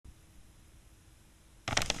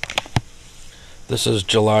This is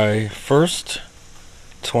July 1st,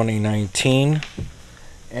 2019,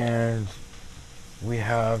 and we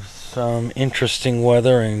have some interesting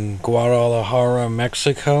weather in Guadalajara,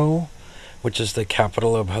 Mexico, which is the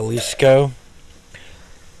capital of Jalisco.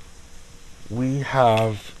 We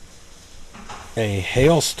have a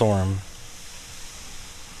hailstorm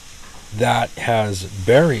that has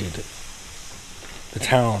buried the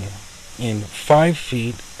town in 5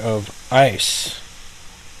 feet of ice.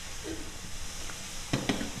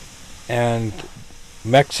 And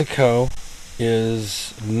Mexico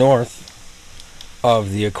is north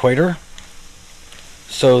of the equator,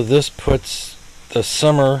 so this puts the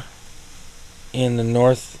summer in the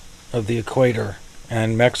north of the equator,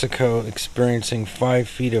 and Mexico experiencing 5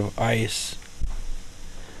 feet of ice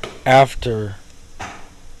after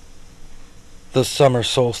the summer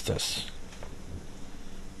solstice,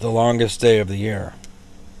 the longest day of the year.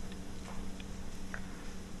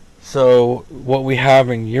 So what we have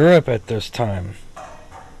in Europe at this time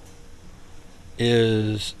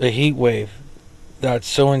is a heat wave that's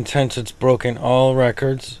so intense it's broken all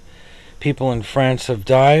records. People in France have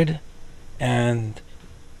died, and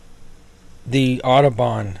the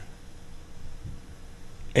autobahn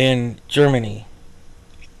in Germany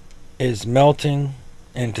is melting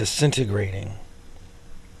and disintegrating.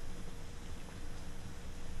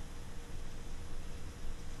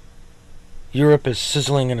 Europe is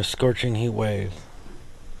sizzling in a scorching heat wave.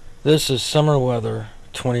 This is summer weather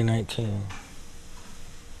 2019.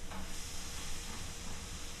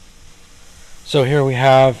 So here we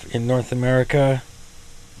have in North America,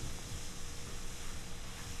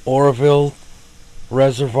 Oroville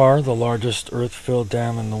Reservoir, the largest earth-filled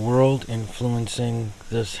dam in the world, influencing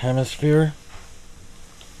this hemisphere.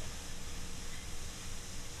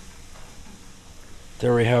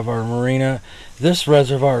 There we have our marina. This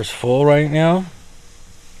reservoir is full right now.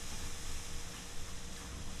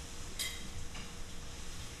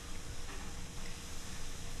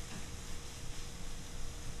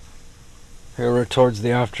 Here we're towards the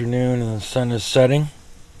afternoon and the sun is setting.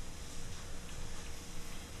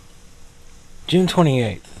 June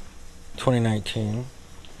 28th, 2019.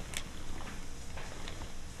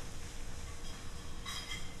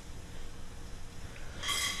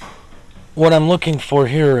 What I'm looking for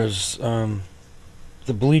here is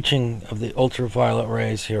the bleaching of the ultraviolet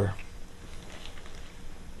rays here.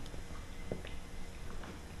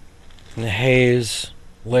 And the haze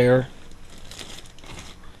layer.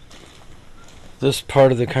 This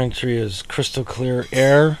part of the country is crystal clear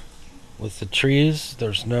air with the trees.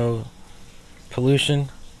 There's no pollution.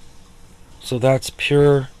 So that's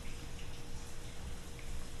pure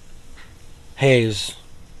haze.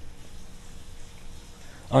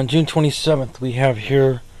 On June 27th, we have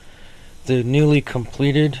here the newly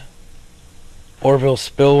completed Oroville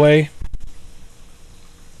Spillway.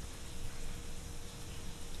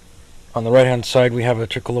 On the right-hand side, we have a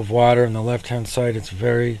trickle of water. On the left-hand side, it's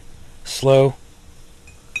very slow,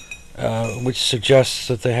 which suggests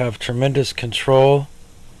that they have tremendous control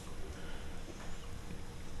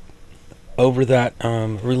over that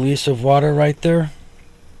release of water right there.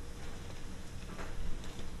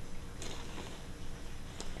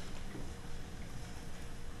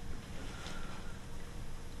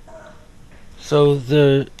 So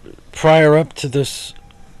the prior up to this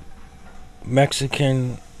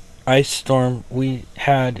Mexican ice storm, we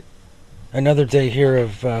had another day here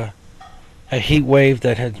of a heat wave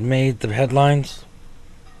that had made the headlines.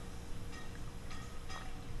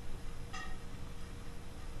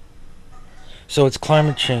 So it's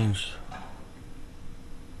climate change.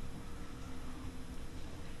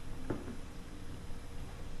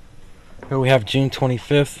 Here we have June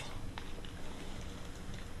 25th.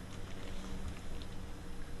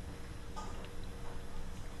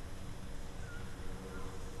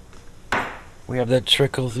 We have that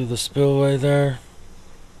trickle through the spillway there.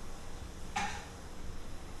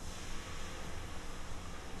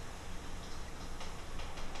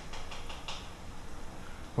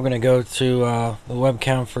 We're going to go to the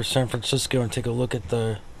webcam for San Francisco and take a look at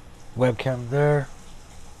the webcam there.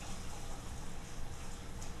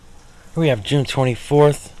 We have June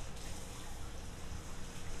 24th.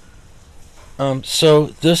 So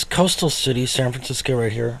this coastal city, San Francisco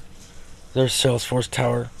right here, there's Salesforce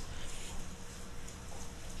Tower.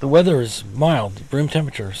 The weather is mild, room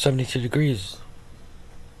temperature 72 degrees.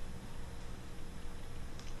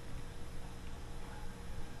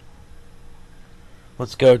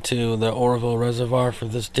 Let's go to the Oroville Reservoir for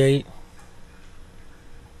this date.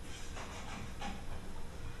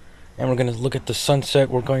 And we're going to look at the sunset.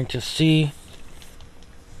 We're going to see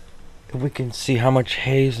if we can see how much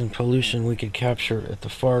haze and pollution we could capture at the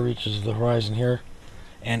far reaches of the horizon here,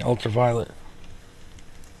 and ultraviolet.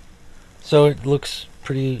 So it looks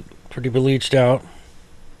pretty bleached out.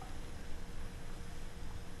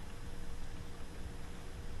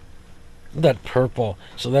 That purple,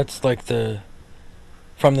 so that's like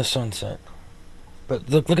from the sunset. But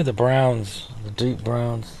look at the browns, the deep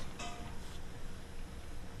browns.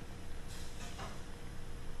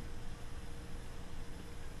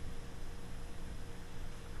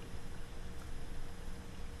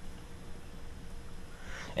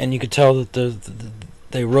 And you could tell that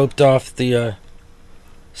they roped off the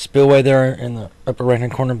spillway there in the upper right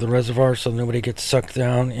hand corner of the reservoir, so nobody gets sucked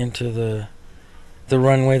down into the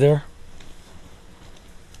runway there.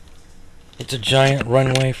 It's a giant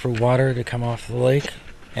runway for water to come off the lake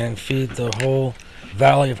and feed the whole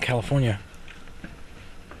valley of California.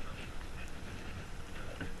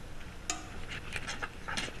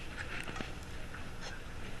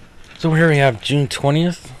 So here we have June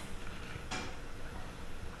 20th.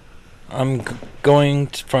 I'm going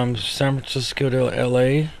from San Francisco to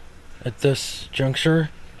LA at this juncture,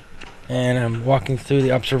 and I'm walking through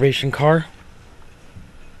the observation car.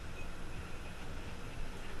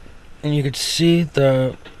 And you could see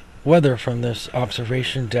the weather from this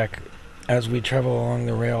observation deck as we travel along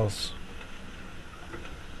the rails.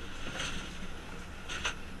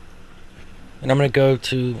 And I'm going to go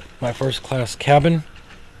to my first class cabin.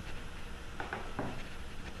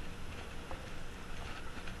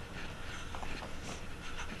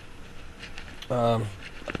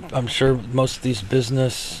 I'm sure most of these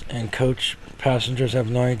business and coach passengers have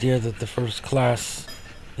no idea that the first class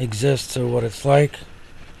exists or what it's like.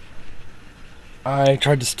 I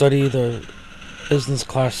tried to study the business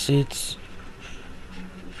class seats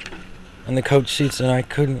and the coach seats, and I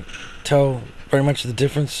couldn't tell very much the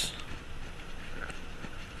difference.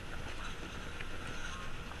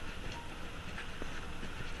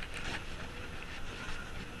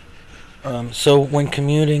 So when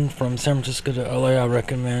commuting from San Francisco to LA, I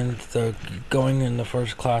recommend going in the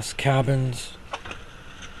first class cabins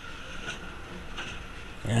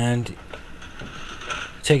and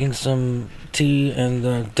taking some tea in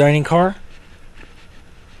the dining car.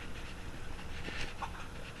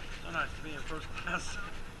 So nice to be in first class.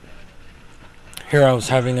 Here I was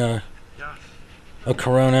having a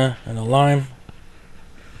Corona and a lime.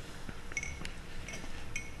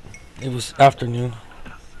 It was afternoon.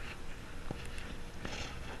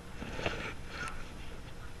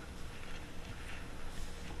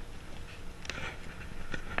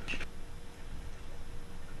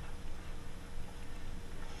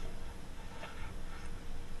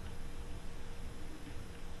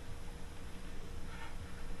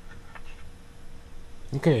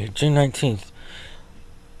 Okay, June 19th.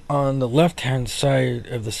 On the left-hand side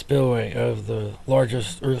of the spillway of the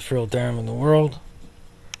largest earth-filled dam in the world,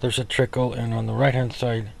 there's a trickle, and on the right-hand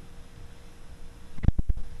side,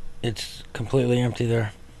 it's completely empty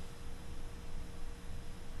there.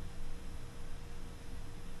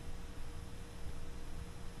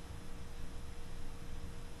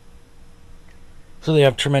 So they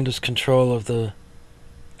have tremendous control of the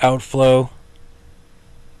outflow.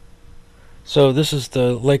 So this is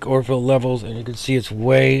the Lake Oroville levels, and you can see it's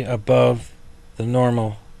way above the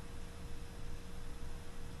normal.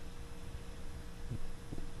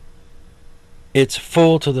 It's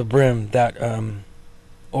full to the brim, that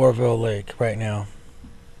Oroville Lake right now.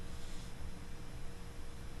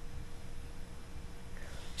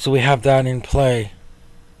 So we have that in play.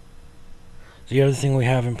 The other thing we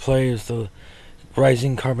have in play is the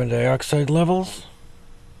rising carbon dioxide levels.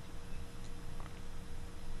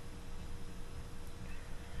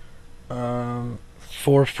 Um,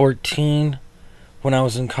 414. When I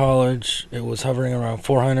was in college, it was hovering around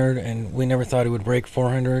 400, and we never thought it would break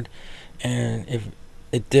 400. And if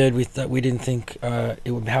it did, we didn't think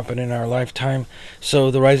it would happen in our lifetime.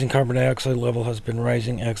 So the rising carbon dioxide level has been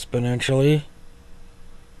rising exponentially,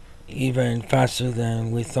 even faster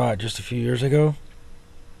than we thought just a few years ago.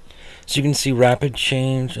 So you can see rapid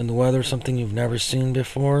change in the weather, something you've never seen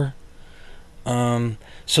before.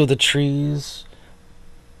 So the trees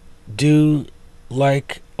do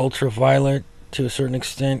like ultraviolet to a certain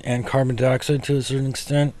extent and carbon dioxide to a certain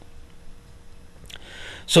extent.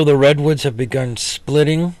 So the redwoods have begun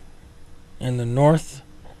splitting in the North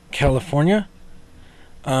California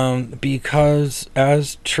because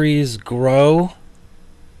as trees grow,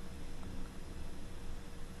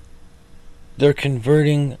 they're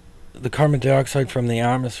converting the carbon dioxide from the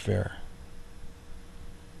atmosphere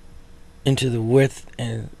into the width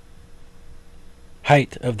and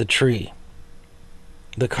height of the tree.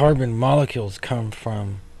 The carbon molecules come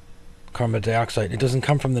from carbon dioxide. It doesn't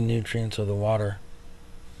come from the nutrients of the water.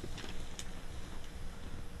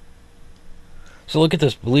 So look at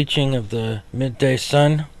this bleaching of the midday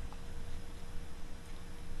sun.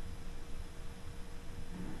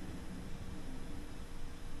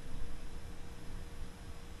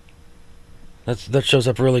 That shows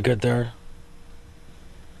up really good there.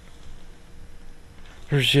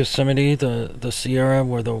 Here's Yosemite, the Sierra,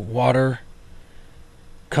 where the water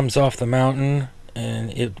comes off the mountain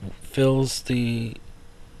and it fills the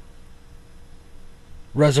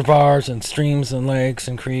reservoirs and streams and lakes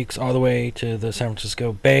and creeks all the way to the San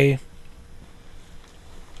Francisco Bay.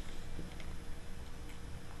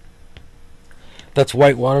 That's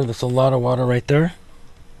white water. There's a lot of water right there.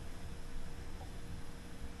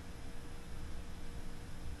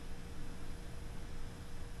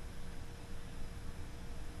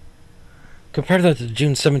 Compare that to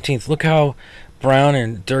June 17th. Look how brown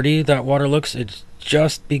and dirty that water looks. It's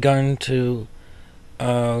just begun to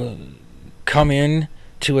come in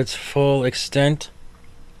to its full extent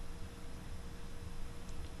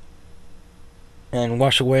and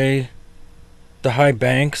wash away the high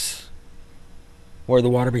banks where the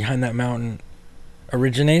water behind that mountain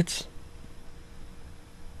originates.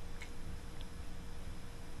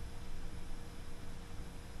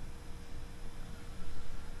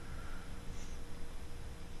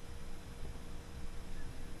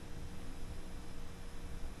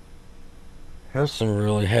 Here's some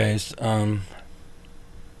really haze.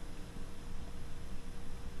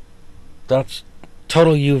 That's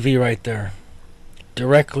total UV right there.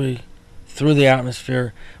 Directly through the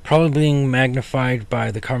atmosphere, probably being magnified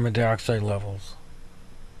by the carbon dioxide levels.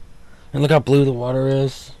 And look how blue the water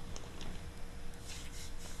is.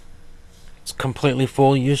 It's completely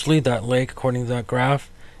full. Usually that lake, according to that graph,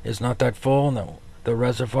 is not that full, and the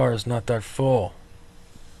reservoir is not that full.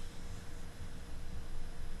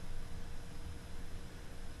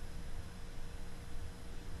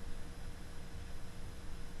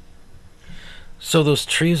 So those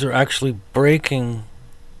trees are actually breaking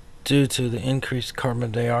due to the increased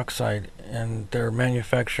carbon dioxide, and they're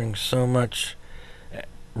manufacturing so much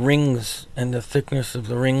rings and the thickness of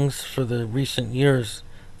the rings for the recent years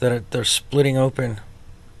that they're splitting open.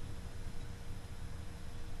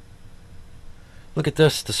 Look at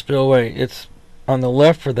this, the spillway. It's on the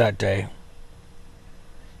left for that day,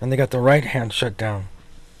 and they got the right hand shut down.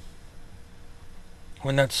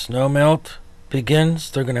 When that snow melt begins,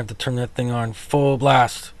 they're going to have to turn that thing on full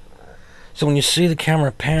blast. So when you see the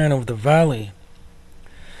camera pan over the valley,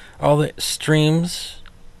 all the streams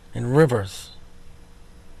and rivers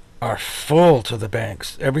are full to the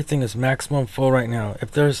banks. Everything is maximum full right now.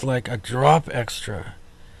 If there's like a drop extra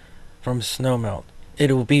from snowmelt,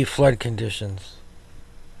 it will be flood conditions.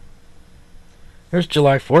 Here's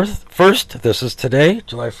July 1st. This is today,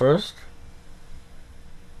 July 1st.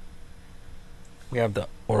 We have the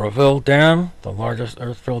Oroville Dam, the largest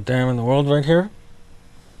earth-filled dam in the world right here.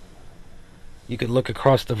 You could look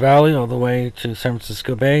across the valley all the way to San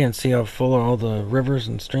Francisco Bay and see how full all the rivers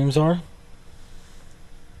and streams are.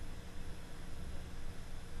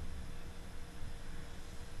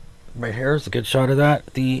 Right here is a good shot of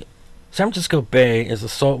that. The San Francisco Bay is a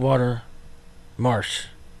saltwater marsh,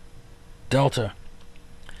 delta.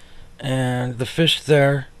 And the fish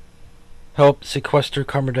there help sequester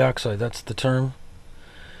carbon dioxide. That's the term.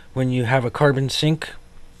 When you have a carbon sink.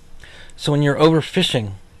 So when you're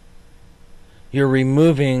overfishing, you're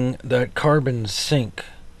removing that carbon sink,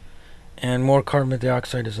 and more carbon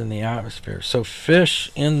dioxide is in the atmosphere. So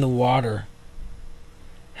fish in the water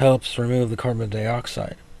helps remove the carbon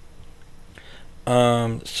dioxide.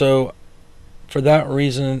 So for that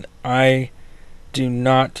reason, I do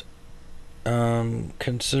not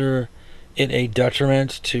consider it a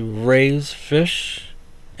detriment to raise fish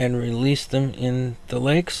and release them in the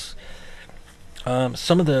lakes.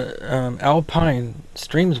 Some of the alpine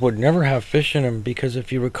streams would never have fish in them because,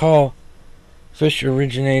 if you recall, fish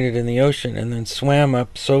originated in the ocean and then swam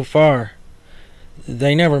up so far,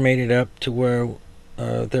 they never made it up to where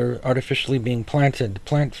they're artificially being planted,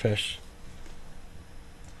 plant fish.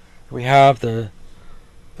 We have it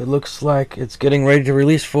looks like it's getting ready to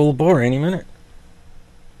release full bore any minute.